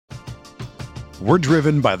We're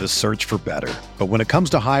driven by the search for better. But when it comes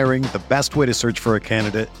to hiring, the best way to search for a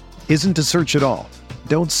candidate isn't to search at all.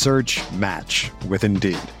 Don't search, match with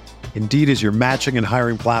Indeed. Indeed is your matching and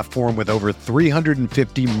hiring platform with over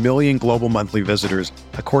 350 million global monthly visitors,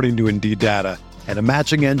 according to Indeed data, and a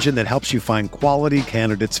matching engine that helps you find quality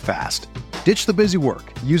candidates fast. Ditch the busy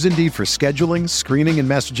work. Use Indeed for scheduling, screening, and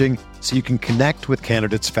messaging so you can connect with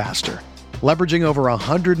candidates faster. Leveraging over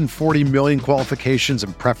 140 million qualifications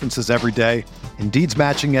and preferences every day, Indeed's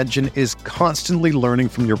matching engine is constantly learning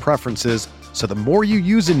from your preferences, so the more you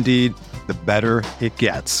use Indeed, the better it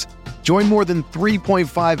gets. Join more than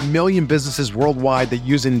 3.5 million businesses worldwide that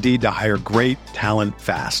use Indeed to hire great talent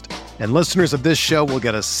fast. And listeners of this show will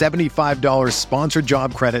get a $75 sponsored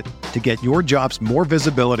job credit to get your jobs more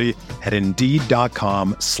visibility at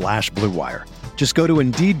Indeed.com/Blue Wire. Just go to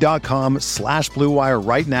Indeed.com/Blue Wire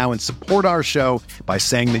right now and support our show by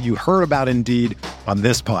saying that you heard about Indeed on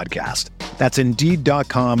this podcast. That's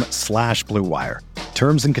Indeed.com/Blue Wire.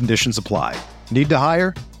 Terms and conditions apply. Need to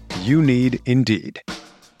hire? You need Indeed.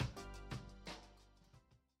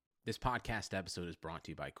 This podcast episode is brought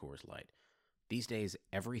to you by Coors Light. These days,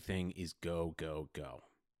 everything is go, go, go.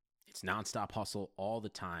 It's nonstop hustle all the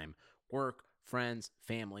time. Work, friends,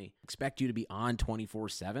 family, expect you to be on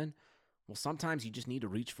 24/7. Well, sometimes you just need to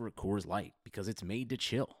reach for a Coors Light because it's made to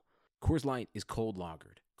chill. Coors Light is cold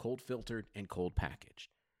lagered, cold filtered, and cold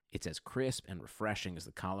packaged. It's as crisp and refreshing as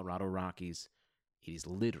the Colorado Rockies. It is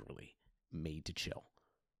literally made to chill.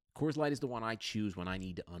 Coors Light is the one I choose when I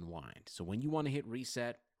need to unwind. So when you want to hit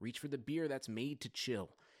reset, reach for the beer that's made to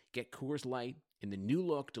chill. Get Coors Light in the new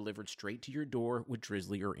look delivered straight to your door with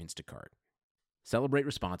Drizzly or Instacart. Celebrate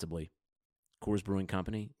responsibly. Coors Brewing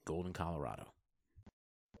Company, Golden, Colorado.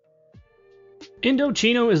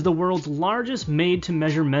 Indochino is the world's largest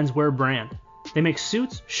made-to-measure menswear brand. They make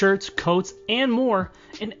suits, shirts, coats, and more,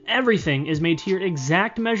 and everything is made to your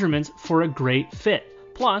exact measurements for a great fit.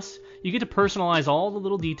 Plus, you get to personalize all the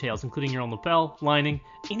little details, including your own lapel, lining,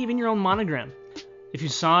 and even your own monogram. If you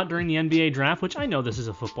saw it during the NBA draft, which I know this is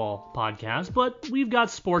a football podcast, but we've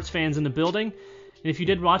got sports fans in the building, and if you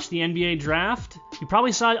did watch the NBA draft, you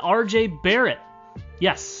probably saw RJ Barrett.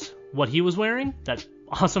 Yes, what he was wearing, that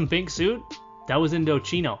awesome pink suit, that was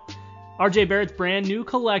Indochino. RJ Barrett's brand new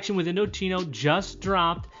collection with Indochino just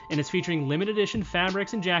dropped, and it's featuring limited edition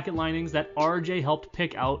fabrics and jacket linings that RJ helped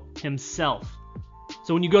pick out himself.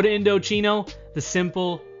 So when you go to Indochino, the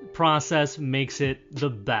simple process makes it the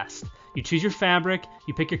best. You choose your fabric,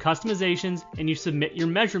 you pick your customizations, and you submit your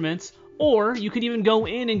measurements, or you could even go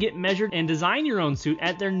in and get measured and design your own suit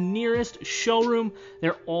at their nearest showroom.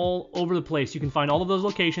 They're all over the place. You can find all of those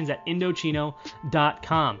locations at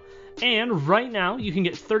Indochino.com. And right now, you can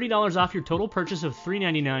get $30 off your total purchase of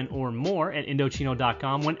 $3.99 or more at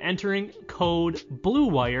Indochino.com when entering code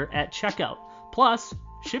BLUEWIRE at checkout. Plus,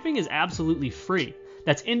 shipping is absolutely free.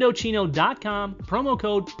 That's Indochino.com, promo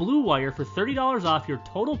code BLUEWIRE for $30 off your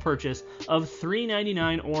total purchase of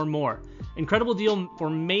 $3.99 or more. Incredible deal for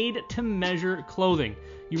made-to-measure clothing.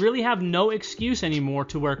 You really have no excuse anymore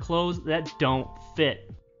to wear clothes that don't fit.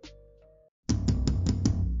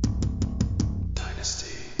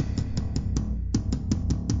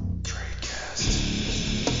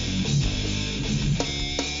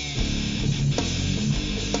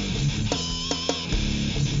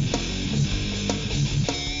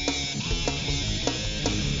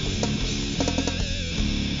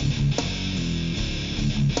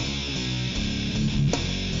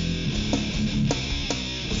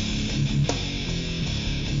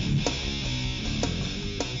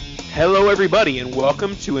 Hello, everybody, and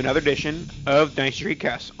welcome to another edition of Dynasty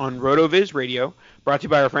Streetcast on RotoViz Radio, brought to you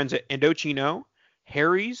by our friends at Indochino,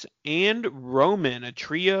 Harry's, and Roman, a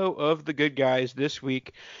trio of the good guys this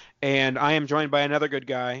week. And I am joined by another good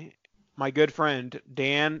guy, my good friend,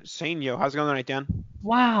 Dan Sainio. How's it going tonight, Dan?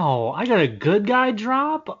 Wow, I got a good guy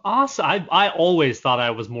drop? Awesome. I always thought I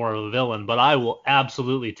was more of a villain, but I will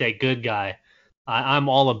absolutely take good guy. I'm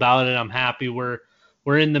all about it. I'm happy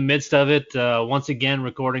we're in the midst of it. Once again,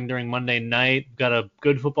 recording during Monday night. Got a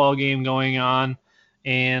good football game going on.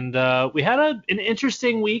 And we had an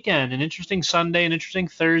interesting weekend, an interesting Sunday, an interesting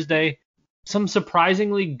Thursday. Some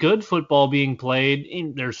surprisingly good football being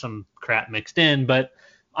played. There's some crap mixed in, but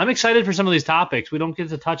I'm excited for some of these topics. We don't get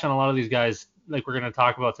to touch on a lot of these guys like we're going to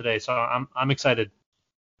talk about today, so I'm excited.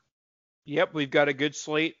 Yep, we've got a good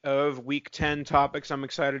slate of Week 10 topics. I'm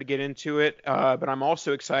excited to get into it, but I'm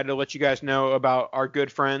also excited to let you guys know about our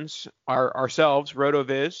good friends, ourselves,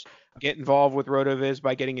 RotoViz. Get involved with RotoViz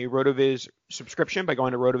by getting a RotoViz subscription by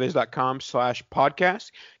going to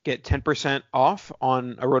rotoviz.com/podcast. Get 10% off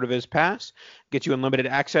on a RotoViz pass. Get you unlimited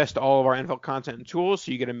access to all of our NFL content and tools,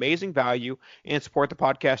 so you get amazing value and support the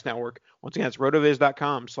podcast network. Once again, it's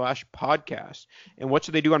rotoviz.com/podcast. And what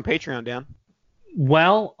should they do on Patreon, Dan?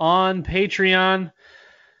 Well, on Patreon,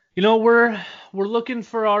 we're looking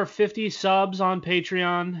for our 50 subs on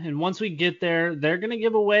Patreon, and once we get there, they're going to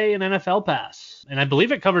give away an NFL pass, and I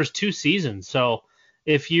believe it covers 2 seasons. So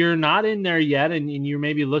if you're not in there yet and you're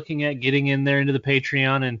maybe looking at getting in there into the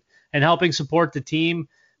Patreon and helping support the team,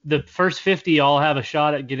 the first 50 all have a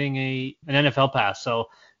shot at getting an NFL pass. So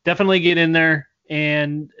definitely get in there.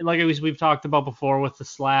 And like we've talked about before with the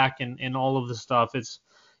Slack and all of the stuff,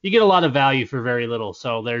 you get a lot of value for very little.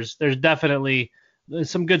 So there's definitely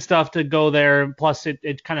some good stuff to go there. Plus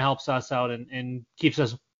it kind of helps us out and keeps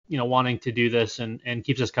us, wanting to do this and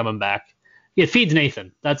keeps us coming back. It feeds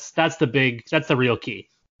Nathan. That's the real key.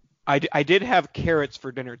 I did have carrots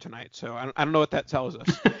for dinner tonight, so I don't know what that tells us.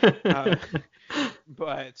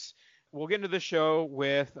 But we'll get into the show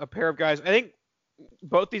with a pair of guys. I think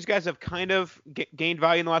both these guys have kind of gained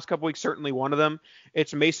value in the last couple weeks. Certainly one of them.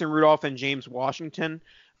 It's Mason Rudolph and James Washington.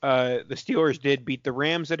 The Steelers did beat the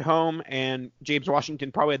Rams at home, and James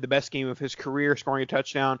Washington probably had the best game of his career, scoring a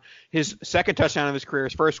touchdown. His second touchdown of his career,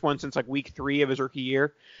 his first one since like week 3 of his rookie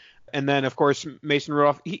year. And then, of course, Mason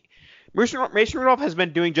Rudolph. Mason Rudolph has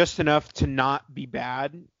been doing just enough to not be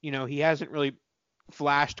bad. He hasn't really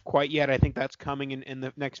flashed quite yet. I think that's coming in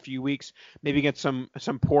the next few weeks, maybe against some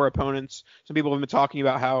poor opponents. Some people have been talking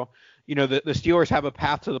about how the Steelers have a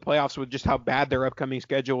path to the playoffs with just how bad their upcoming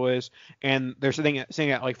schedule is, and they're sitting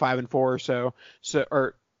at like 5-4 or so.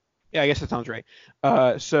 I guess that sounds right.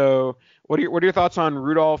 So what are your thoughts on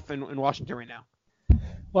Rudolph and Washington right now?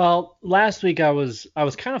 Well, last week I was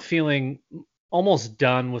kind of feeling almost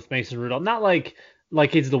done with Mason Rudolph. Not like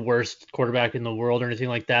he's the worst quarterback in the world or anything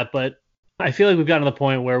like that, but I feel like we've gotten to the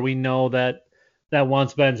point where we know that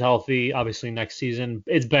once Ben's healthy, obviously next season,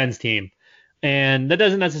 it's Ben's team. And that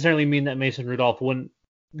doesn't necessarily mean that Mason Rudolph wouldn't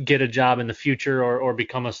get a job in the future or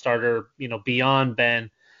become a starter, beyond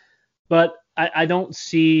Ben. But I don't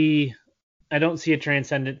see a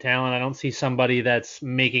transcendent talent. I don't see somebody that's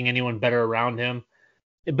making anyone better around him.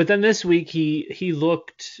 But then this week he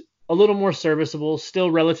looked a little more serviceable,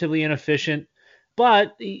 still relatively inefficient,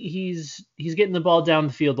 but he's getting the ball down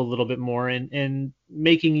the field a little bit more and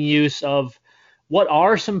making use of what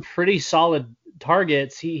are some pretty solid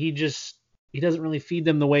targets. He doesn't really feed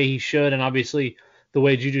them the way he should, and obviously the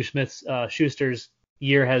way Juju Smith-Schuster's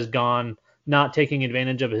year has gone, not taking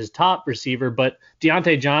advantage of his top receiver. But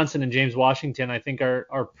Deontay Johnson and James Washington, I think,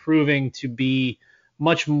 are proving to be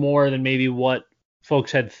much more than maybe what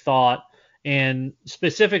folks had thought. And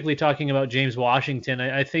specifically talking about James Washington,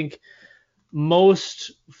 I think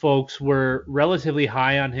most folks were relatively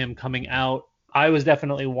high on him coming out. I was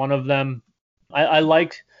definitely one of them. I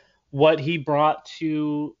liked what he brought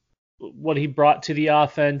to the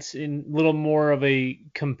offense in a little more of a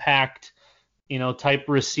compact, type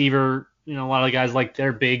receiver. A lot of the guys like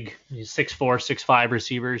their big 6'4", 6'5"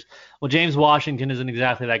 receivers. Well, James Washington isn't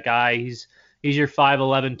exactly that guy. He's your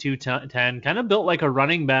 5'11", 210, kind of built like a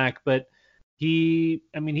running back, but he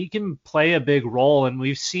can play a big role. And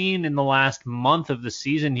we've seen in the last month of the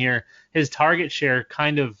season here, his target share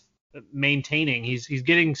kind of maintaining. He's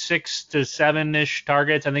getting 6 to 7-ish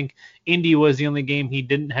targets. I think Indy was the only game he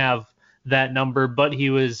didn't have that number, but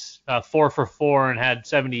he was 4 for 4 and had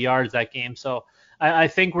 70 yards that game. So I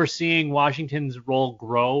think we're seeing Washington's role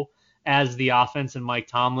grow as the offense and Mike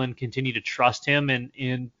Tomlin continue to trust him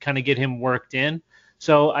and kind of get him worked in.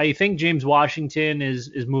 So I think James Washington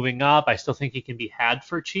is moving up. I still think he can be had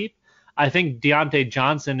for cheap. I think Deontay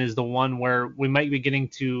Johnson is the one where we might be getting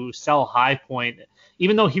to sell high point.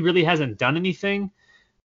 Even though he really hasn't done anything,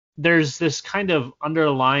 there's this kind of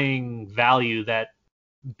underlying value that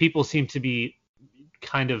people seem to be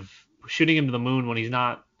kind of shooting him to the moon when he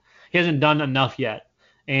hasn't done enough yet.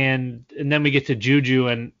 And then we get to Juju,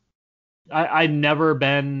 and I've never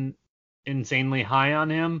been insanely high on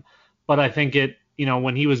him, but I think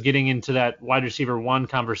when he was getting into that wide receiver 1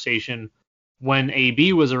 conversation when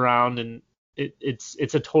AB was around, and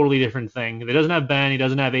it's a totally different thing. If he doesn't have Ben, he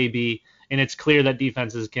doesn't have AB, and it's clear that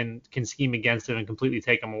defenses can scheme against him and completely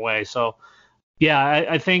take him away. So yeah,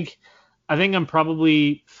 I think I'm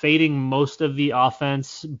probably fading most of the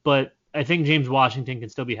offense, but I think James Washington can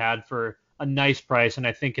still be had for a nice price, and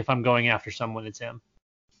I think if I'm going after someone, it's him.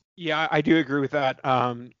 Yeah, I do agree with that.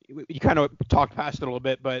 You kind of talked past it a little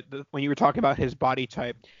bit, but when you were talking about his body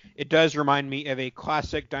type, it does remind me of a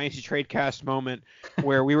classic Dynasty Tradecast moment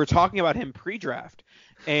where we were talking about him pre-draft,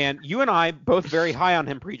 and you and I both very high on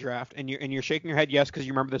him pre-draft, and you're shaking your head yes because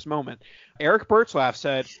you remember this moment. Eric Bertzlaff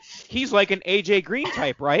said he's like an AJ Green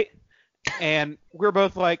type, right? And we're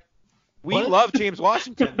both like, we What? love James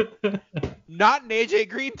Washington, not an AJ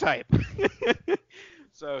Green type.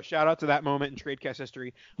 So shout out to that moment in Tradecast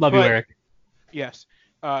history. Love you, Eric. Yes.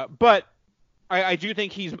 But I do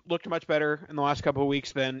think he's looked much better in the last couple of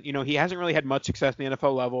weeks than, he hasn't really had much success in the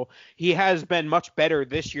NFL level. He has been much better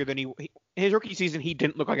this year than his rookie season. He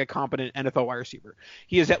didn't look like a competent NFL wide receiver.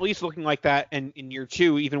 He is at least looking like that in year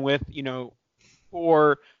two, even with,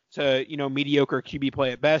 poor to, mediocre QB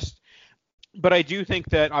play at best. But I do think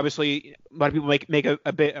that obviously a lot of people make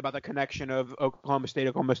a bit about the connection of Oklahoma State.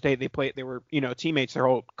 They were teammates their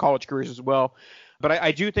whole college careers as well. But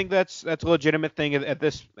I do think that's a legitimate thing at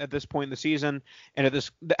this point in the season and at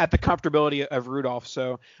the comfortability of Rudolph.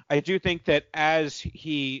 So I do think that as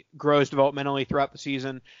he grows developmentally throughout the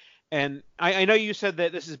season, and I know you said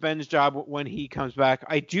that this is Ben's job when he comes back.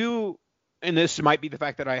 I do, and this might be the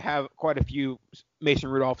fact that I have quite a few Mason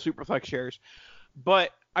Rudolph Superflex shares,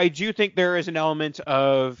 but I do think there is an element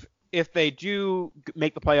of if they do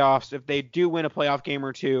make the playoffs, if they do win a playoff game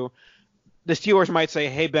or two, the Steelers might say,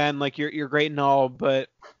 "Hey Ben, like you're great and all, but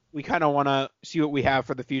we kind of want to see what we have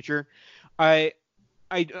for the future." I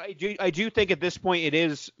do think at this point it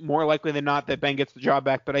is more likely than not that Ben gets the job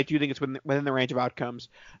back, but I do think it's within the range of outcomes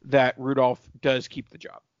that Rudolph does keep the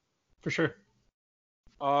job. For sure.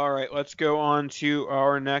 All right, let's go on to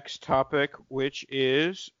our next topic, which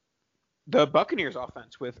is the Buccaneers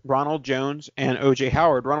offense with Ronald Jones and O.J.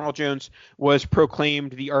 Howard. Ronald Jones was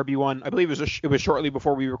proclaimed the RB1. I believe it was shortly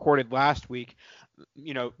before we recorded last week.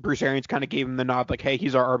 Bruce Arians kind of gave him the nod like, hey,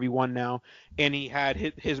 he's our RB1 now. And he had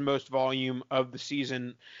his most volume of the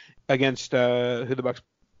season against who the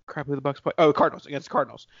Bucs play? Oh, Cardinals, against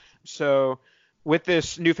Cardinals. So with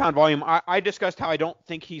this newfound volume, I discussed how I don't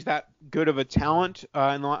think he's that good of a talent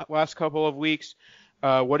in the last couple of weeks.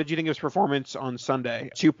 What did you think of his performance on Sunday?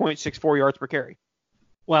 2.64 yards per carry.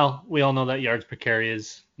 Well, we all know that yards per carry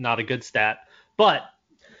is not a good stat, but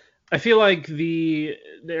I feel like the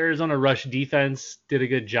Arizona rush defense did a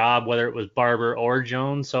good job, whether it was Barber or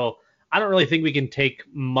Jones. So I don't really think we can take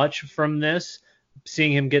much from this.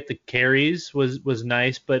 Seeing him get the carries was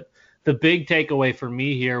nice, but the big takeaway for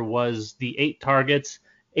me here was the 8 targets,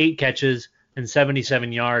 8 catches, and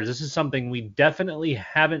 77 yards. This is something we definitely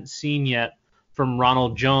haven't seen yet from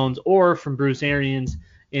Ronald Jones or from Bruce Arians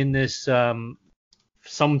in this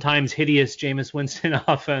sometimes hideous Jameis Winston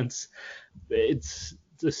offense. It's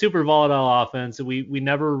a super volatile offense. We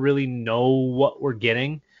never really know what we're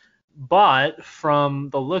getting. But from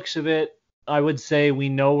the looks of it, I would say we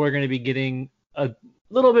know we're going to be getting a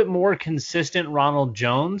little bit more consistent Ronald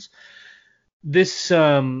Jones. This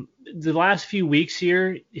the last few weeks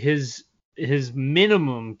here, his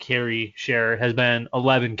minimum carry share has been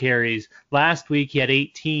 11 carries. Last week he had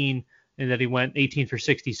 18, and then he went 18 for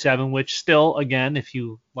 67, which still, again, if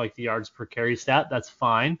you like the yards per carry stat, that's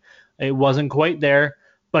fine. It wasn't quite there,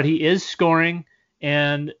 but he is scoring,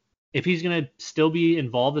 and if he's going to still be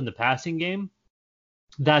involved in the passing game,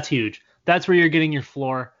 that's huge. That's where you're getting your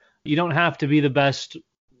floor. You don't have to be the best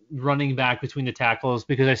running back between the tackles,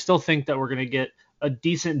 because I still think that we're going to get a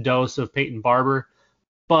decent dose of Peyton Barber.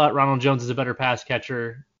 But Ronald Jones is a better pass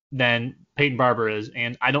catcher than Peyton Barber is,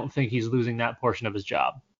 and I don't think he's losing that portion of his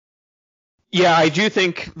job. Yeah, I do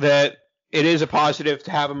think that it is a positive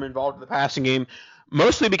to have him involved in the passing game,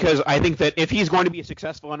 mostly because I think that if he's going to be a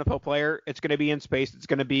successful NFL player, it's going to be in space. It's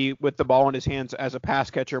going to be with the ball in his hands as a pass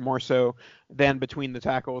catcher more so than between the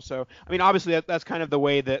tackles. So, I mean, obviously that's kind of the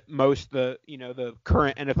way that most the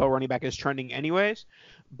current NFL running back is trending anyways.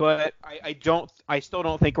 But I still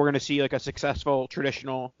don't think we're going to see like a successful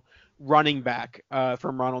traditional running back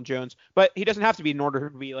from Ronald Jones. But he doesn't have to be in order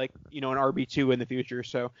to be like, an RB2 in the future.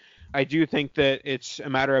 So I do think that it's a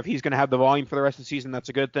matter of he's going to have the volume for the rest of the season. That's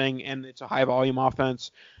a good thing. And it's a high volume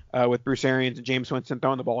offense with Bruce Arians and Jameis Winston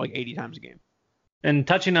throwing the ball like 80 times a game. And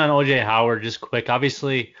touching on O.J. Howard just quick,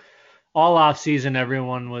 obviously all offseason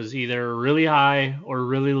everyone was either really high or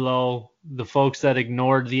really low. The folks that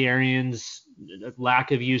ignored the Arians'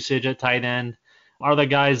 lack of usage at tight end are the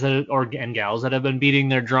guys and gals that have been beating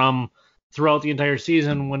their drum throughout the entire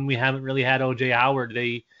season when we haven't really had O.J. Howard.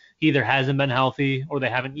 They either hasn't been healthy or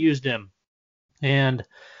they haven't used him. And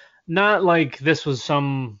not like this was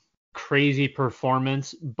some crazy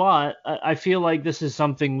performance, but I feel like this is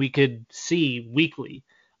something we could see weekly.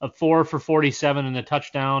 A 4 for 47 and a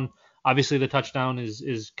touchdown, Obviously, the touchdown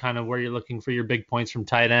is kind of where you're looking for your big points from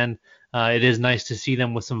tight end. It is nice to see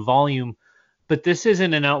them with some volume, but this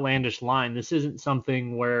isn't an outlandish line. This isn't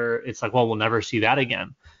something where it's like, well, we'll never see that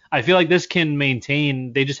again. I feel like this can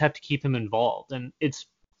maintain. They just have to keep him involved, and it's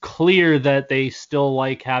clear that they still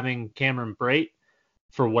like having Cameron Brate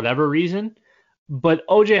for whatever reason. But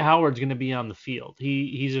O.J. Howard's going to be on the field.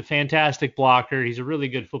 He's a fantastic blocker. He's a really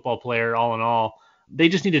good football player, all in all. They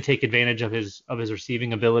just need to take advantage of his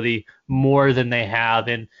receiving ability more than they have.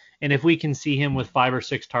 And if we can see him with 5 or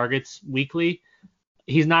 6 targets weekly,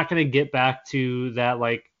 he's not going to get back to that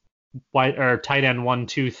like wide or tight end 1,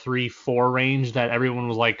 2, 3, 4 range that everyone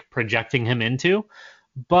was like projecting him into.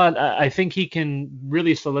 But I think he can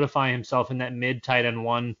really solidify himself in that mid tight end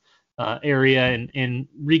 1 area and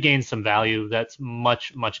regain some value that's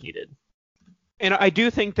much, much needed. And I do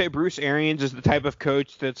think that Bruce Arians is the type of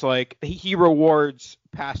coach that's like, he rewards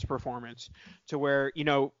past performance to where,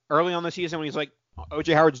 early on the season when he's like,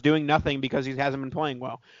 O.J. Howard's doing nothing because he hasn't been playing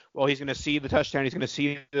well. Well, he's going to see the touchdown. He's going to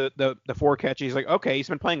see the 4 catch. He's like, okay, he's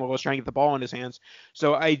been playing well. Let's try and get the ball in his hands.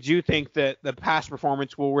 So I do think that the past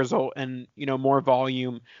performance will result in, more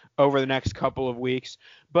volume over the next couple of weeks.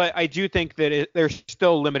 But I do think that there's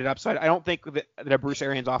still limited upside. I don't think that a Bruce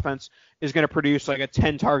Arians offense is going to produce like a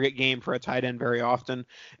 10-target game for a tight end very often.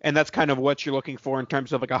 And that's kind of what you're looking for in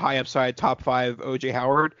terms of like a high upside top 5 O.J.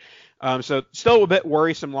 Howard. So still a bit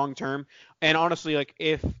worrisome long term. And honestly, like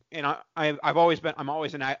I'm always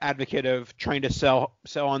an advocate of trying to sell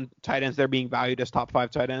on tight ends. They're being valued as top 5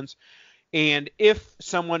 tight ends. And if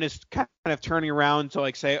someone is kind of turning around to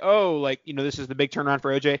like say, oh, like, this is the big turnaround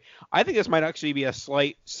for OJ, I think this might actually be a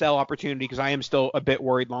slight sell opportunity because I am still a bit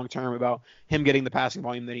worried long term about him getting the passing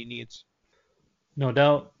volume that he needs. No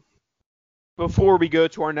doubt. Before we go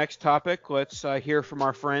to our next topic, let's hear from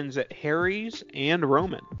our friends at Harry's and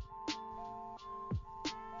Roman.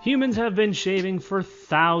 Humans have been shaving for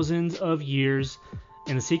thousands of years,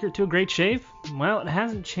 and the secret to a great shave? Well, it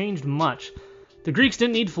hasn't changed much. The Greeks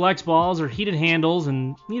didn't need flex balls or heated handles,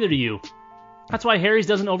 and neither do you. That's why Harry's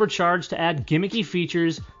doesn't overcharge to add gimmicky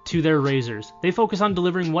features to their razors. They focus on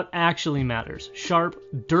delivering what actually matters: sharp,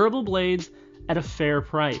 durable blades at a fair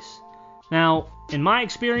price. Now, in my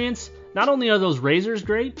experience, not only are those razors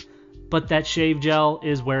great, but that shave gel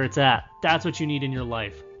is where it's at. That's what you need in your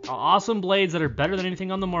life. Awesome blades that are better than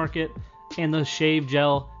anything on the market, and the shave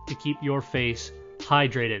gel to keep your face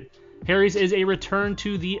hydrated. Harry's is a return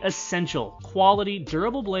to the essential quality,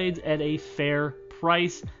 durable blades at a fair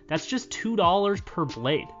price. That's just $2 per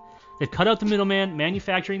blade. They've cut out the middleman,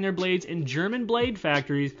 manufacturing their blades in German blade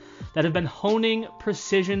factories that have been honing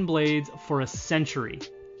precision blades for a century.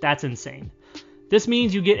 That's insane. This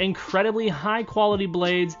means you get incredibly high quality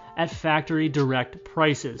blades at factory direct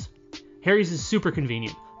prices. Harry's is super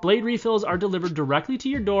convenient. Blade refills are delivered directly to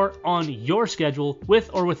your door on your schedule with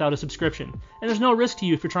or without a subscription. And there's no risk to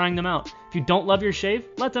you if you're trying them out. If you don't love your shave,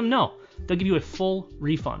 let them know. They'll give you a full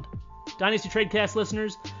refund. Dynasty Tradecast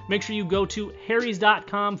listeners, make sure you go to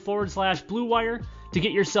harrys.com/bluewire to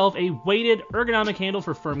get yourself a weighted ergonomic handle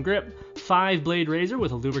for firm grip, 5-blade razor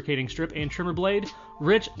with a lubricating strip and trimmer blade,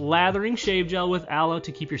 rich lathering shave gel with aloe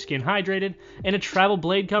to keep your skin hydrated, and a travel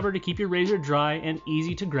blade cover to keep your razor dry and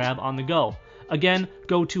easy to grab on the go. Again,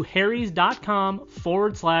 go to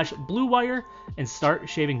harrys.com/bluewire and start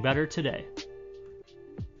shaving better today.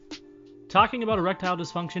 Talking about erectile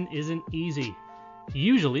dysfunction isn't easy.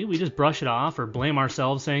 Usually, we just brush it off or blame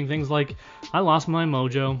ourselves saying things like, I lost my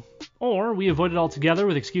mojo, or we avoid it altogether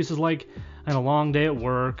with excuses like, I had a long day at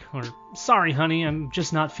work, or sorry honey, I'm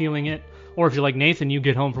just not feeling it. Or if you're like Nathan, you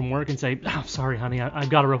get home from work and say, oh, sorry honey, I've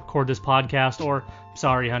got to record this podcast, or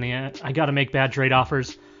sorry honey, I got to make bad trade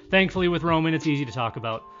offers. Thankfully, with Roman, it's easy to talk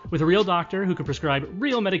about. With a real doctor who can prescribe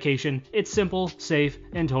real medication, it's simple, safe,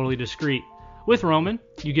 and totally discreet. With Roman,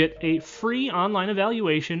 you get a free online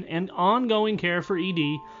evaluation and ongoing care for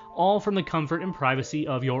ED, all from the comfort and privacy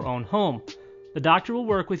of your own home. The doctor will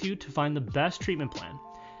work with you to find the best treatment plan.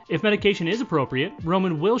 If medication is appropriate,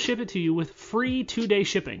 Roman will ship it to you with free 2-day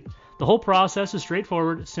shipping. The whole process is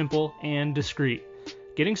straightforward, simple, and discreet.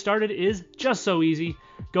 Getting started is just so easy.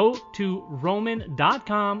 Go to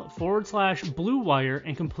roman.com/bluewire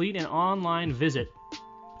and complete an online visit.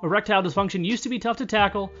 Erectile dysfunction used to be tough to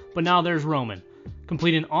tackle, but now there's Roman.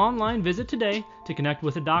 Complete an online visit today to connect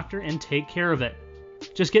with a doctor and take care of it.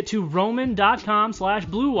 Just get to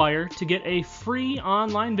roman.com/bluewire to get a free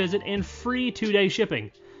online visit and free 2-day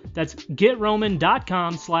shipping. That's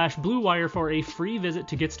getroman.com/bluewire for a free visit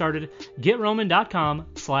to get started.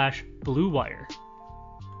 Getroman.com/bluewire.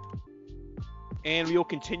 And we will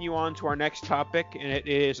continue on to our next topic, and it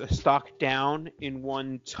is a stock down in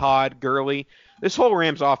one Todd Gurley. This whole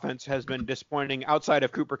Rams offense has been disappointing outside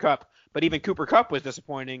of Cooper Kupp, but even Cooper Kupp was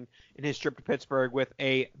disappointing in his trip to Pittsburgh with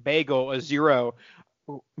a bagel, a 0.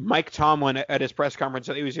 Mike Tomlin at his press conference,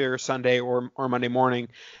 it was either Sunday or Monday morning,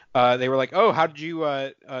 they were like, "Oh, how did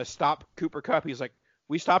you stop Cooper Kupp?" He's like,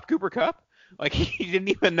 "We stopped Cooper Kupp?" Like, he didn't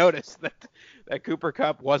even notice that Cooper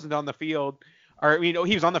Kupp wasn't on the field. Or, he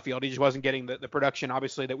was on the field. He just wasn't getting the production,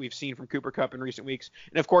 obviously, that we've seen from Cooper Kupp in recent weeks.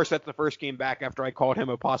 And, of course, that's the first game back after I called him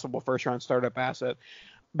a possible first-round startup asset.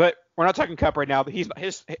 But we're not talking Kupp right now.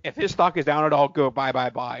 If his stock is down at all, go buy.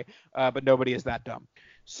 But nobody is that dumb.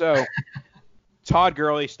 So Todd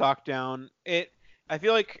Gurley stock down. I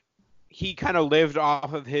feel like he kind of lived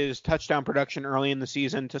off of his touchdown production early in the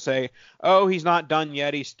season to say, oh, he's not done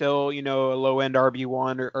yet. He's still, a low-end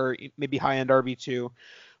RB1 or maybe high-end RB2.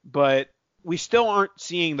 But we still aren't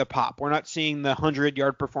seeing the pop. We're not seeing the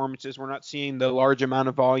 100-yard performances. We're not seeing the large amount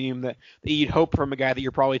of volume that you'd hope from a guy that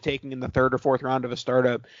you're probably taking in the third or fourth round of a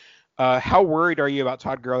startup. How worried are you about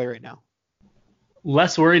Todd Gurley right now?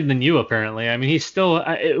 Less worried than you, apparently. I mean, he's still –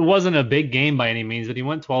 it wasn't a big game by any means, but he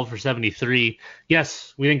went 12 for 73.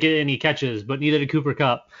 Yes, we didn't get any catches, but neither did Cooper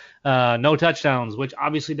Kupp. No touchdowns, which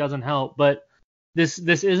obviously doesn't help. But this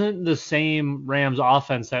isn't the same Rams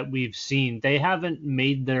offense that we've seen. They haven't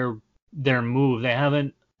made their move. They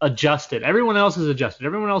haven't adjusted. Everyone else has adjusted.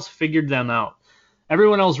 Everyone else figured them out.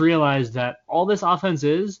 Everyone else realized that all this offense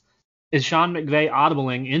is Sean McVay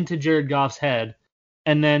audibling into Jared Goff's head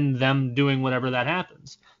and then them doing whatever that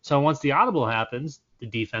happens. So once the audible happens, the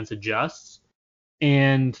defense adjusts,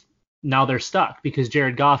 and now they're stuck because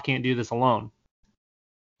Jared Goff can't do this alone.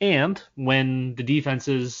 And when the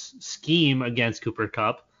defenses scheme against Cooper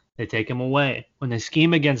Kupp, they take him away. When they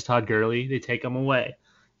scheme against Todd Gurley, they take him away.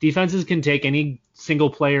 Defenses can take any single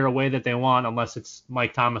player away that they want, unless it's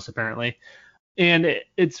Mike Thomas, apparently. And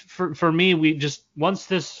it's for me, we just, once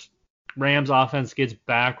this Rams offense gets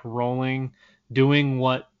back rolling, doing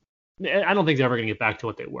what, I don't think they're ever going to get back to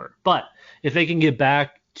what they were. But if they can get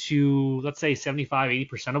back to, let's say,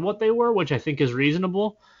 75-80% of what they were, which I think is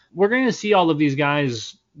reasonable, we're going to see all of these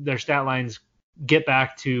guys, their stat lines get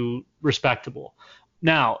back to respectable.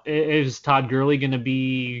 Now, is Todd Gurley going to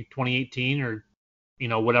be 2018 or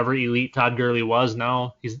whatever elite Todd Gurley was?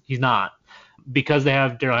 No, he's not, because they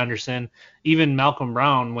have Darrell Henderson. Even Malcolm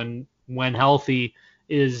Brown, when healthy,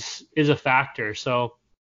 is a factor. So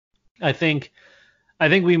I think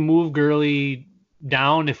we move Gurley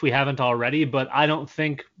down if we haven't already, but I don't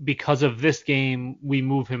think because of this game we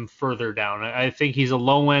move him further down. I think he's a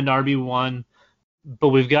low-end RB1, but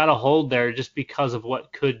we've got to hold there just because of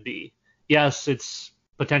what could be. Yes, it's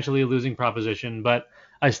potentially a losing proposition, but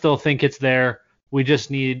I still think it's there. We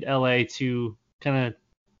just need LA to kind of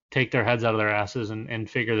take their heads out of their asses and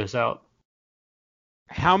figure this out.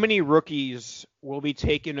 How many rookies will be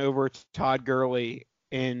taken over to Todd Gurley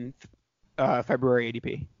in February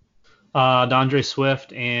ADP? DeAndre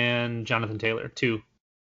Swift and Jonathan Taylor, 2.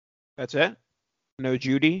 That's it? No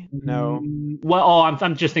Judy? No. Well,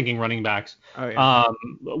 I'm just thinking running backs. Oh, yeah.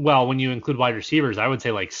 Well, when you include wide receivers, I would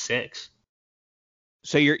say like 6.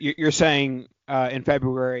 So you're saying in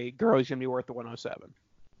February, Gurley's going to be worth the 107?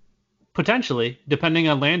 Potentially, depending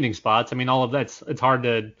on landing spots. I mean, all of that's, it's hard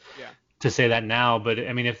to say that now, but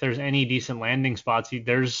I mean, if there's any decent landing spots, you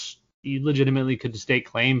legitimately could stake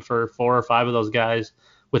claim for 4 or 5 of those guys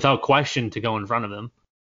without question to go in front of him.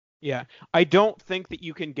 Yeah, I don't think that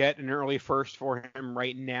you can get an early first for him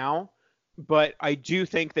right now, but I do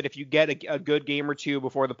think that if you get a good game or two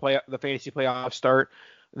before the fantasy playoffs start,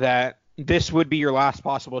 that this would be your last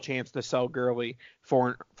possible chance to sell Gurley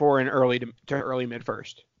for an early to early mid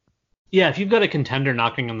first. Yeah, if you've got a contender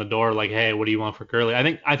knocking on the door, like, hey, what do you want for Gurley?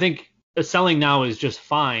 I think selling now is just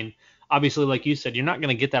fine. Obviously, like you said, you're not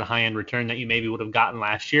going to get that high-end return that you maybe would have gotten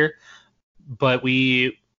last year, but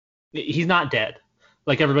he's not dead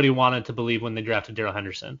like everybody wanted to believe when they drafted Darrell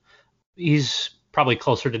Henderson. He's probably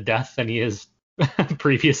closer to death than he is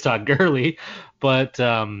previous Todd Gurley, but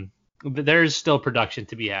there's still production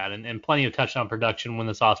to be had and plenty of touchdown production when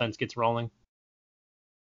this offense gets rolling.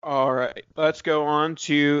 All right, let's go on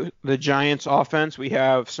to the Giants offense. We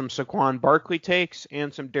have some Saquon Barkley takes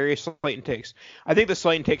and some Darius Slayton takes. I think the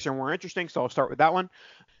Slayton takes are more interesting, so I'll start with that one.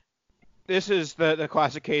 This is the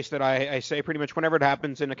classic case that I say pretty much whenever it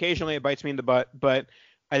happens, and occasionally it bites me in the butt, but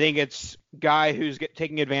I think it's guy who's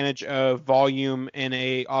taking advantage of volume in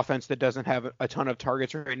a offense that doesn't have a ton of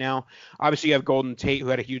targets right now. Obviously, you have Golden Tate, who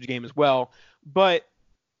had a huge game as well, but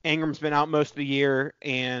Ingram's been out most of the year,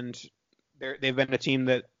 and they've been a team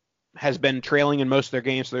that has been trailing in most of their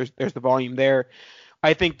games, so there's the volume there.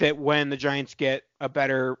 I think that when the Giants get a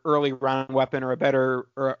better early round weapon or a better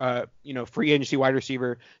free agency wide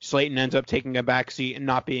receiver, Slayton ends up taking a backseat and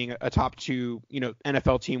not being a top 2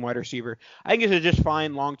 NFL team wide receiver. I think it's just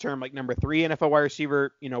fine long term, like number 3 NFL wide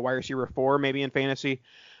receiver, wide receiver 4 maybe in fantasy.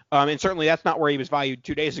 And certainly that's not where he was valued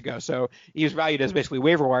 2 days ago. So he was valued as basically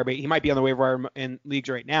waiver wire, but he might be on the waiver wire in leagues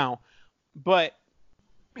right now. But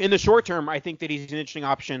in the short term, I think that he's an interesting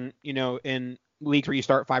option, in leagues where you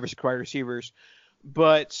start 5 or 6 wide receivers.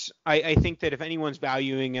 But I think that if anyone's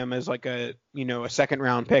valuing him as like a second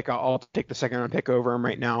round pick, I'll take the second round pick over him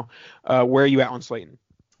right now. Where are you at on Slayton?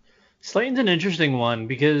 Slayton's an interesting one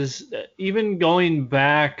because even going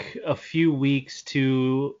back a few weeks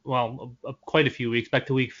to, quite a few weeks, back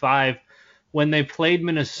to week 5, when they played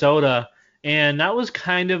Minnesota, and that was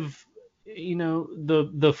kind of,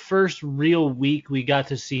 the first real week we got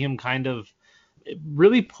to see him kind of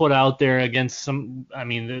really put out there against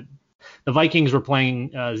the Vikings were playing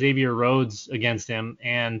Xavier Rhodes against him,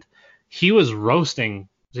 and he was roasting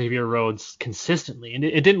Xavier Rhodes consistently. And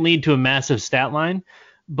it didn't lead to a massive stat line,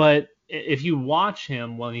 but if you watch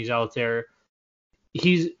him when he's out there,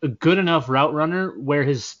 he's a good enough route runner where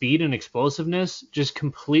his speed and explosiveness just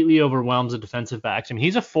completely overwhelms the defensive backs. I mean,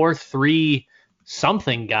 he's a 4.3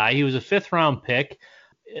 something guy. He was a 5th round pick.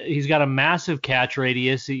 He's got a massive catch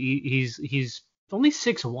radius. He's only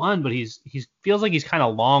 6'1", but he's feels like he's kind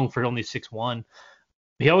of long for only 6'1".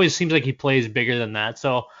 He always seems like he plays bigger than that.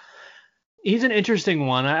 So he's an interesting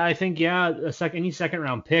one. I think, any second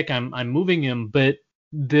round pick, I'm moving him, but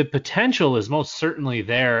the potential is most certainly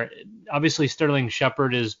there. Obviously, Sterling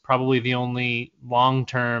Shepard is probably the only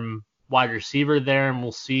long-term wide receiver there, and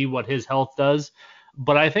we'll see what his health does.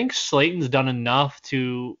 But I think Slayton's done enough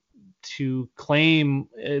to claim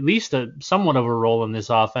at least somewhat of a role in this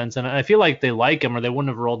offense. And I feel like they like him, or they wouldn't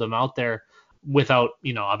have rolled him out there without,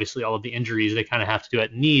 obviously all of the injuries they kind of have to do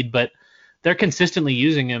at need. But they're consistently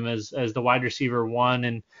using him as the wide receiver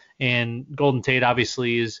 1, and Golden Tate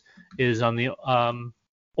obviously is on the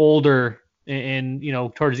older and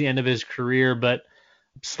towards the end of his career. But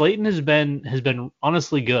Slayton has been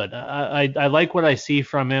honestly good. I like what I see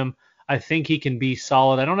from him. I think he can be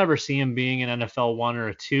solid. I don't ever see him being an NFL 1 or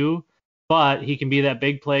a 2, but he can be that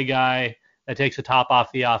big play guy that takes the top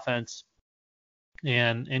off the offense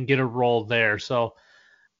and get a role there. So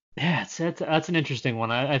yeah, that's an interesting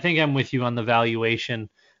one. I think I'm with you on the valuation.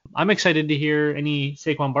 I'm excited to hear any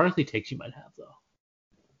Saquon Barkley takes you might have, though.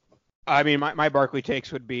 I mean, my Barkley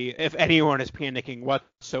takes would be, if anyone is panicking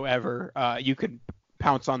whatsoever, you could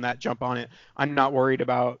pounce on that, jump on it. I'm not worried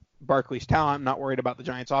about Barkley's talent. I'm not worried about the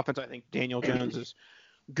Giants offense. I think Daniel Jones is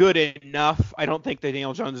good enough. I don't think that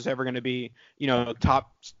Daniel Jones is ever going to be,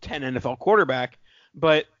 top 10 NFL quarterback,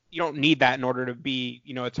 but you don't need that in order to be,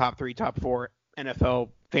 a top 3, top 4 NFL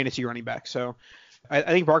fantasy running back. So I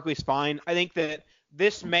think Barkley's fine. I think that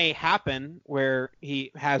this may happen where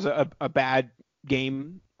he has a bad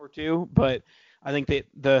game or two, but I think that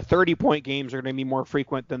the 30-point games are going to be more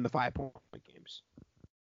frequent than the 5-point games.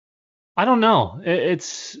 I don't know.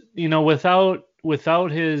 It's,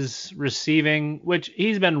 without his receiving, which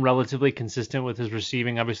he's been relatively consistent with his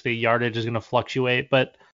receiving. Obviously, yardage is going to fluctuate,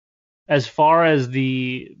 but as far as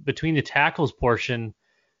the between the tackles portion,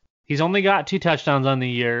 he's only got 2 touchdowns on the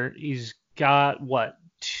year. He's got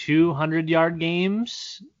 200-yard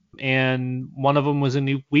games, and one of them was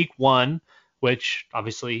in week 1, which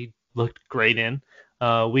obviously he looked great in.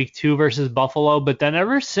 Week 2 versus Buffalo, but then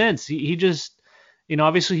ever since he just,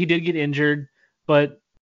 obviously he did get injured, but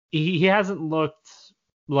he hasn't looked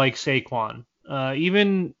like Saquon.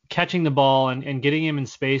 Even catching the ball and getting him in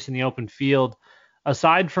space in the open field,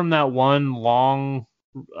 aside from that one long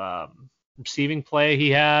receiving play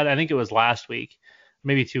he had, I think it was last week,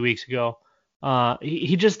 maybe 2 weeks ago,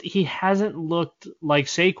 he hasn't looked like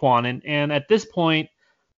Saquon. And at this point,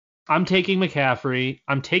 I'm taking McCaffrey.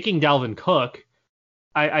 I'm taking Dalvin Cook.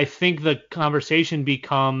 I think the conversation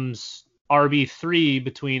becomes RB3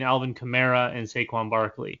 between Alvin Kamara and Saquon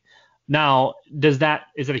Barkley. Now, is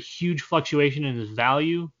it a huge fluctuation in his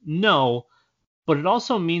value? No, but it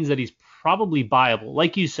also means that he's probably buyable.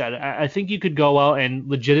 Like you said, I think you could go out and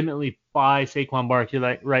legitimately buy Saquon Barkley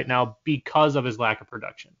right now because of his lack of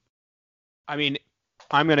production. I mean,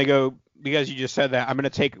 I'm going to go, because you just said that, I'm going to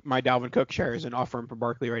take my Dalvin Cook shares and offer him for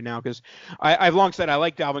Barkley right now, because I've long said I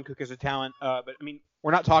like Dalvin Cook as a talent, but I mean,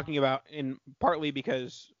 we're not talking about, in partly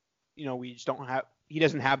because, we just he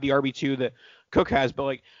doesn't have the RB2 that Cook has,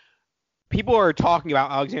 but people are talking about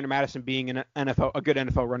Alexander Mattison being a good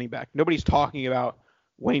NFL running back. Nobody's talking about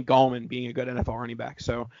Wayne Gallman being a good NFL running back.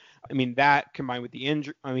 So, I mean, that combined with the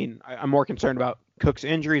injury, I'm more concerned about Cook's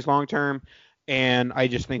injuries long term. and I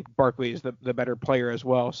just think Barkley is the better player as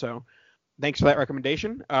well. So thanks for that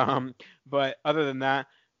recommendation. But other than that,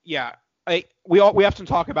 yeah, we often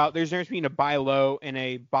talk about there's between a buy low and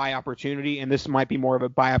a buy opportunity, and this might be more of a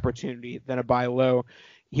buy opportunity than a buy low.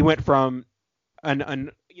 He went from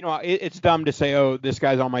it's dumb to say, oh, this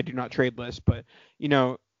guy's on my do not trade list, but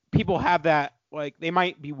people have that, like, they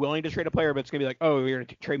might be willing to trade a player, but it's gonna be like, oh, you're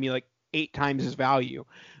gonna trade me like 8 times his value.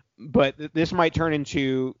 But this might turn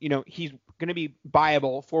into, he's gonna be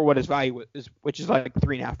buyable for what his value is, which is like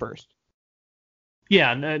 3.5 first.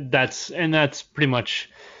 Yeah, and that's pretty much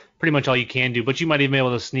all you can do. But you might even be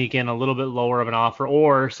able to sneak in a little bit lower of an offer,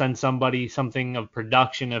 or send somebody something of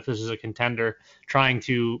production if this is a contender trying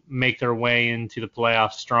to make their way into the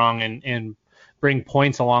playoffs strong and bring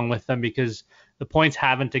points along with them, because the points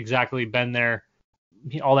haven't exactly been there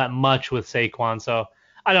all that much with Saquon. So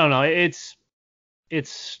I don't know.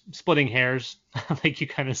 It's splitting hairs, like you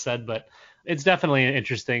kind of said, but it's definitely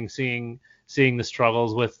interesting seeing the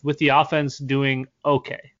struggles with the offense doing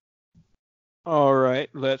okay. All right,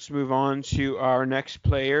 let's move on to our next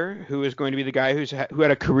player, who is going to be the guy who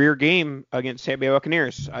had a career game against Tampa Bay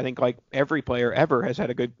Buccaneers. I think like every player ever has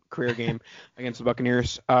had a good career game against the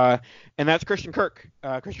Buccaneers, and that's Christian Kirk.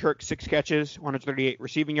 Christian Kirk, 6 catches, 138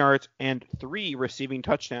 receiving yards, and 3 receiving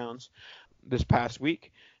touchdowns this past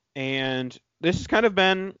week. And this has kind of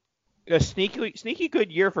been a sneaky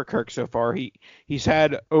good year for Kirk so far. He's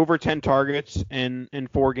had over 10 targets in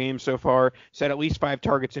 4 games so far. He's had at least 5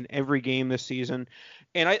 targets in every game this season.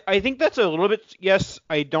 And I think that's a little bit, yes,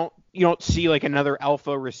 you don't see like another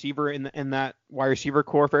alpha receiver in that wide receiver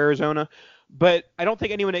core for Arizona, but I don't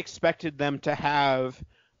think anyone expected them to have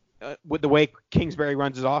with the way Kingsbury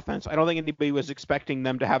runs his offense. I don't think anybody was expecting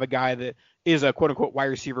them to have a guy that is a quote unquote wide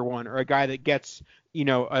receiver 1, or a guy that gets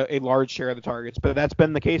a large share of the targets, but that's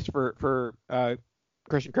been the case for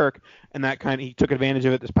Christian Kirk, and he took advantage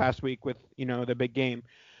of it this past week with the big game.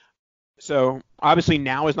 So obviously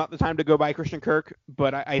now is not the time to go buy Christian Kirk,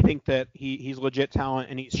 but I think that he's legit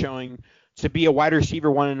talent, and he's showing to be a wide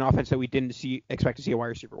receiver 1 in an offense that we didn't expect to see a wide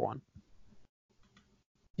receiver 1.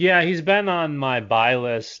 Yeah, he's been on my buy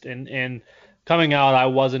list, and coming out, I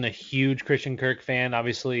wasn't a huge Christian Kirk fan.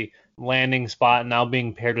 Obviously, landing spot now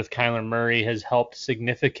being paired with Kyler Murray has helped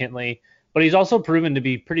significantly, but he's also proven to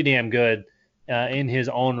be pretty damn good in his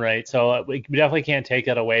own right. So we definitely can't take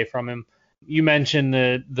that away from him. You mentioned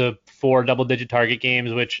the 4 double-digit target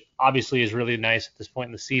games, which obviously is really nice at this point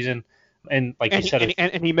in the season. And like you said,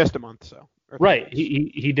 and he missed a month, so right,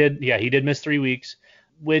 he did. Yeah, he did miss 3 weeks,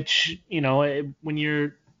 which when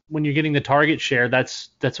you're getting the target share, that's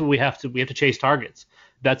what we have to chase targets.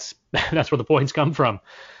 That's where the points come from.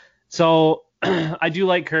 So I do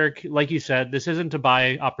like Kirk. Like you said, this isn't a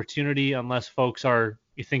buy opportunity unless folks are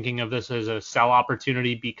thinking of this as a sell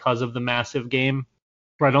opportunity because of the massive game.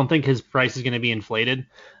 But I don't think his price is going to be inflated.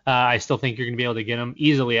 I still think you're going to be able to get him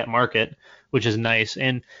easily at market, which is nice.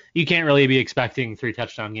 And you can't really be expecting 3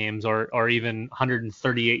 touchdown games or even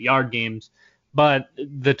 138-yard games. But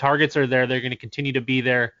the targets are there. They're going to continue to be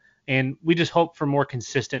there. And we just hope for more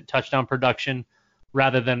consistent touchdown production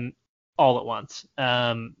rather than all at once.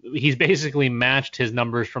 He's basically matched his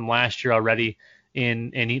numbers from last year already.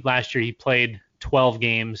 Last year he played 12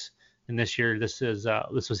 games, and this year this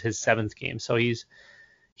was his 7th game. So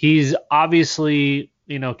he's obviously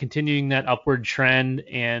continuing that upward trend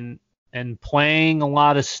and playing a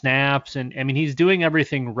lot of snaps, and I mean he's doing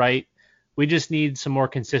everything right. We just need some more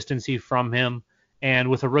consistency from him.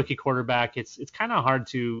 And with a rookie quarterback, it's kind of hard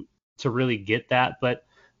to really get that, but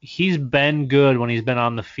he's been good when he's been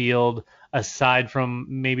on the field, aside from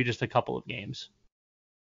maybe just a couple of games.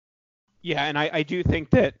 Yeah, and I do think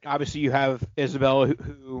that obviously you have Isabella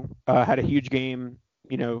who had a huge game,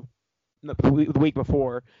 the week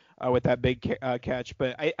before with that big catch.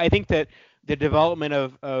 But I think that the development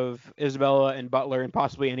of Isabella and Butler and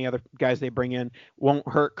possibly any other guys they bring in won't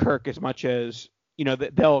hurt Kirk as much as,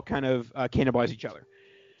 they'll kind of cannibalize each other.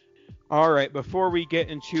 All right, before we get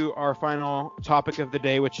into our final topic of the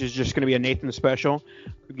day, which is just going to be a Nathan special,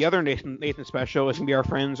 the other Nathan special is going to be our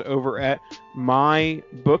friends over at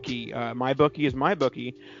MyBookie. MyBookie is my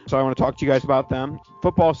bookie, so I want to talk to you guys about them.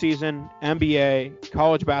 Football season, NBA,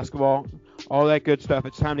 college basketball, all that good stuff.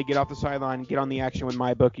 It's time to get off the sideline and get on the action with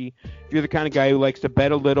MyBookie. If you're the kind of guy who likes to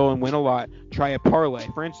bet a little and win a lot, try a parlay.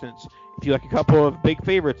 For instance, if you like a couple of big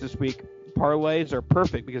favorites this week, parlays are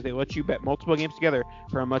perfect because they let you bet multiple games together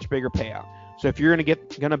for a much bigger payout. So if you're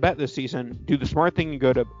gonna bet this season, do the smart thing and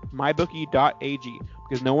go to mybookie.ag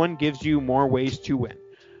because no one gives you more ways to win.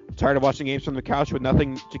 Tired of watching games from the couch with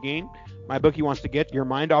nothing to gain? MyBookie wants to get your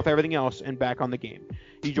mind off everything else and back on the game.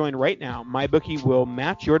 You join right now, MyBookie will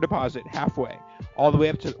match your deposit halfway, all the way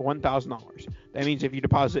up to $1,000. That means if you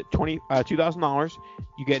deposit $2,000,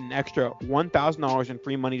 you get an extra $1,000 in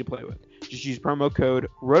free money to play with. Just use promo code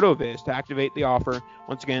ROTOVIZ to activate the offer.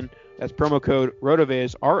 Once again, that's promo code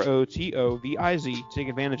ROTOVIZ, ROTOVIZ, to take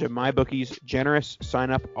advantage of MyBookie's generous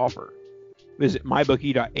sign-up offer. Visit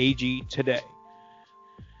mybookie.ag today.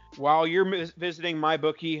 While you're visiting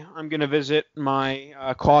MyBookie, I'm going to visit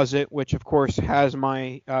my closet, which of course has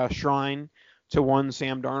my shrine to one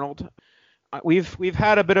Sam Darnold. We've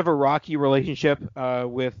had a bit of a rocky relationship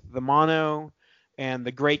with the mono and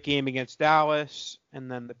the great game against Dallas,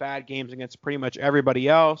 and then the bad games against pretty much everybody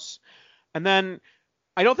else. And then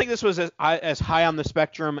I don't think this was as high on the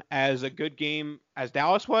spectrum as a good game as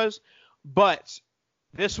Dallas was, but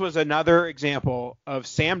this was another example of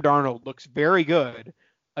Sam Darnold looks very good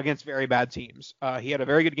against very bad teams. He had a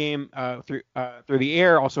very good game through the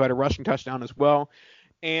air, also had a rushing touchdown as well.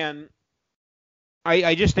 And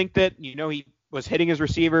I just think that, he was hitting his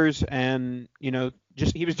receivers and,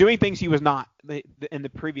 just he was doing things he was not in the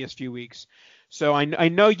previous few weeks. So I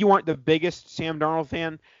know you aren't the biggest Sam Darnold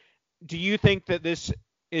fan. Do you think that this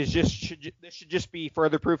should just be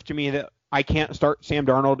further proof to me that I can't start Sam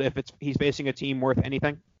Darnold if he's facing a team worth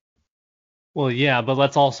anything? Well, yeah, but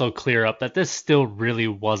let's also clear up that this still really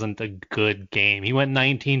wasn't a good game. He went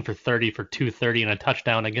 19 for 30 for 230 and a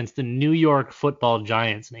touchdown against the New York Football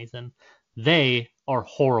Giants, Nathan. They are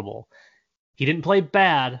horrible. He didn't play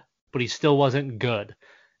bad, but he still wasn't good.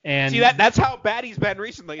 And see, that's how bad he's been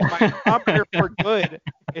recently. My barometer for good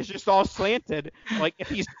is just all slanted. Like if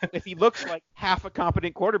he looks like half a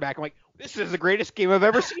competent quarterback, I'm like, this is the greatest game I've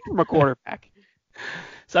ever seen from a quarterback.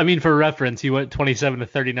 So, I mean, for reference, he went 27 to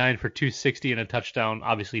 39 for 260 and a touchdown,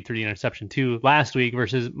 obviously 3 interception too, last week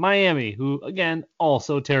versus Miami, who, again,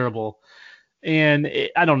 also terrible. And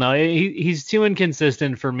I don't know, he's too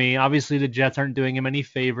inconsistent for me. Obviously, the Jets aren't doing him any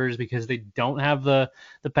favors because they don't have the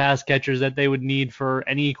pass catchers that they would need for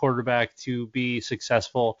any quarterback to be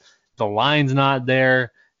successful. The line's not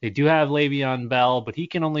there. They do have Le'Veon Bell, but he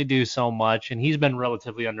can only do so much, and he's been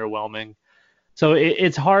relatively underwhelming. So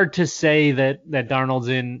it's hard to say that Darnold's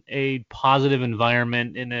in a positive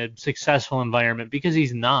environment, in a successful environment, because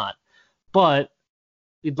he's not. But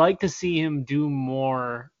we'd like to see him do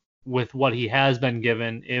more with what he has been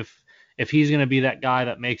given if he's going to be that guy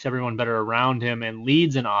that makes everyone better around him and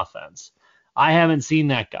leads an offense. I haven't seen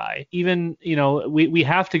that guy. Even, we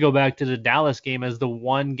have to go back to the Dallas game as the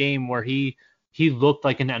one game where he looked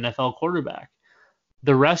like an NFL quarterback.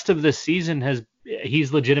 The rest of the season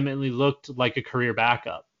he's legitimately looked like a career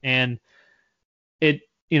backup. And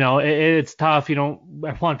it's tough. You don't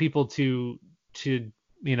want people to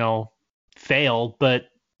fail, but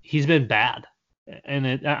he's been bad.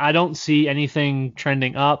 And I don't see anything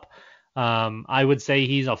trending up. I would say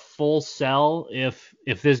he's a full sell if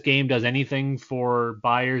this game does anything for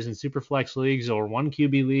buyers in Superflex leagues or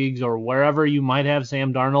 1QB leagues or wherever you might have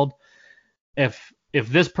Sam Darnold. If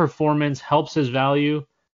this performance helps his value,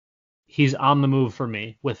 he's on the move for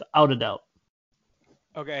me, without a doubt.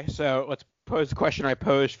 Okay, so let's pose the question I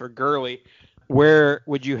posed for Gurley. Where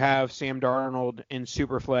would you have Sam Darnold in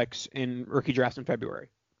Superflex in rookie drafts in February?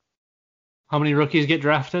 How many rookies get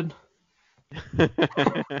drafted?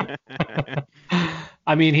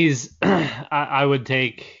 I mean, I would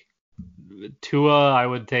take Tua. I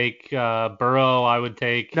would take Burrow. I would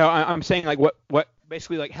take. No, I'm saying like what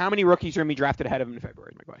basically like how many rookies are going to be drafted ahead of him in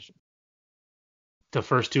February? Is my question. The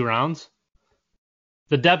first 2 rounds.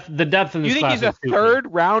 The depth in this class. You think he's a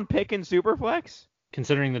third round pick in Superflex?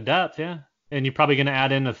 Considering the depth, yeah. And you're probably going to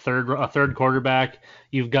add in a third quarterback.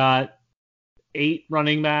 You've got 8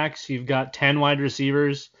 running backs. You've got 10 wide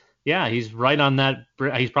receivers. Yeah, he's right on that.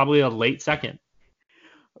 He's probably a late second.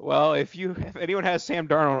 Well, if anyone has Sam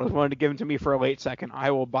Darnold and wanted to give him to me for a late second,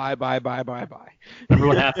 I will buy. Remember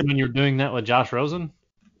what happened when you were doing that with Josh Rosen?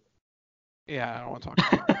 Yeah, I don't want to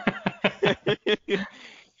talk about it.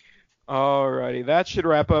 Alrighty, that should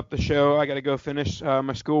wrap up the show. I got to go finish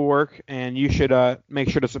my schoolwork, and you should make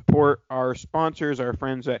sure to support our sponsors, our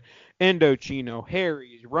friends at Indochino,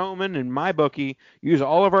 Harry's, Roman, and MyBookie. Use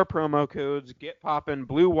all of our promo codes. Get poppin',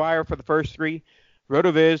 Blue Wire for the first 3,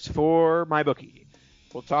 RotoViz for MyBookie.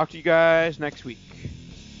 We'll talk to you guys next week.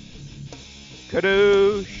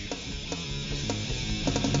 Kadoosh!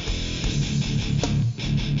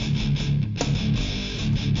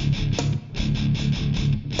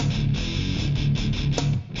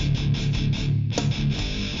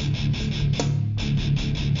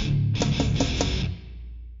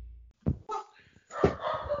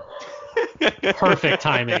 Perfect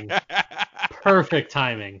timing. Perfect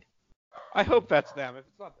timing. I hope that's them. If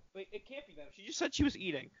it's not, wait, it can't be them. She just said she was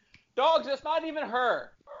eating. Dogs, that's not even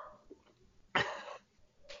her. I'm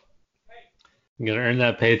gonna earn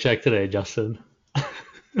that paycheck today, Justin. I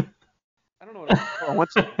don't know what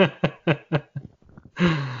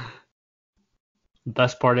The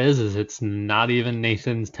best part is it's not even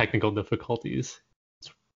Nathan's technical difficulties. It's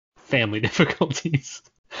family difficulties.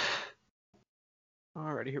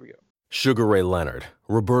 Alrighty, here we go. Sugar Ray Leonard,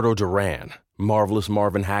 Roberto Duran, Marvelous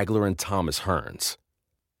Marvin Hagler, and Thomas Hearns.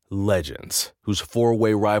 Legends, whose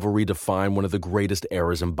four-way rivalry defined one of the greatest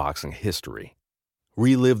eras in boxing history.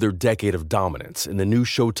 Relive their decade of dominance in the new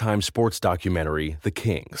Showtime sports documentary, The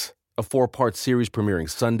Kings, a 4-part series premiering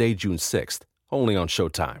Sunday, June 6th, only on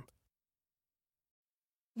Showtime.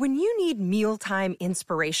 When you need mealtime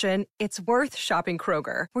inspiration, it's worth shopping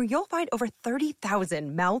Kroger, where you'll find over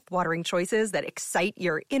 30,000 mouth-watering choices that excite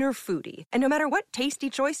your inner foodie. And no matter what tasty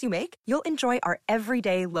choice you make, you'll enjoy our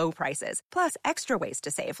everyday low prices, plus extra ways to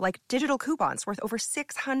save, like digital coupons worth over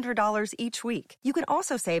 $600 each week. You can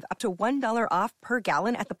also save up to $1 off per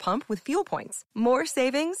gallon at the pump with fuel points. More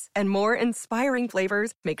savings and more inspiring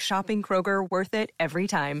flavors make shopping Kroger worth it every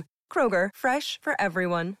time. Kroger, fresh for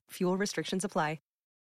everyone. Fuel restrictions apply.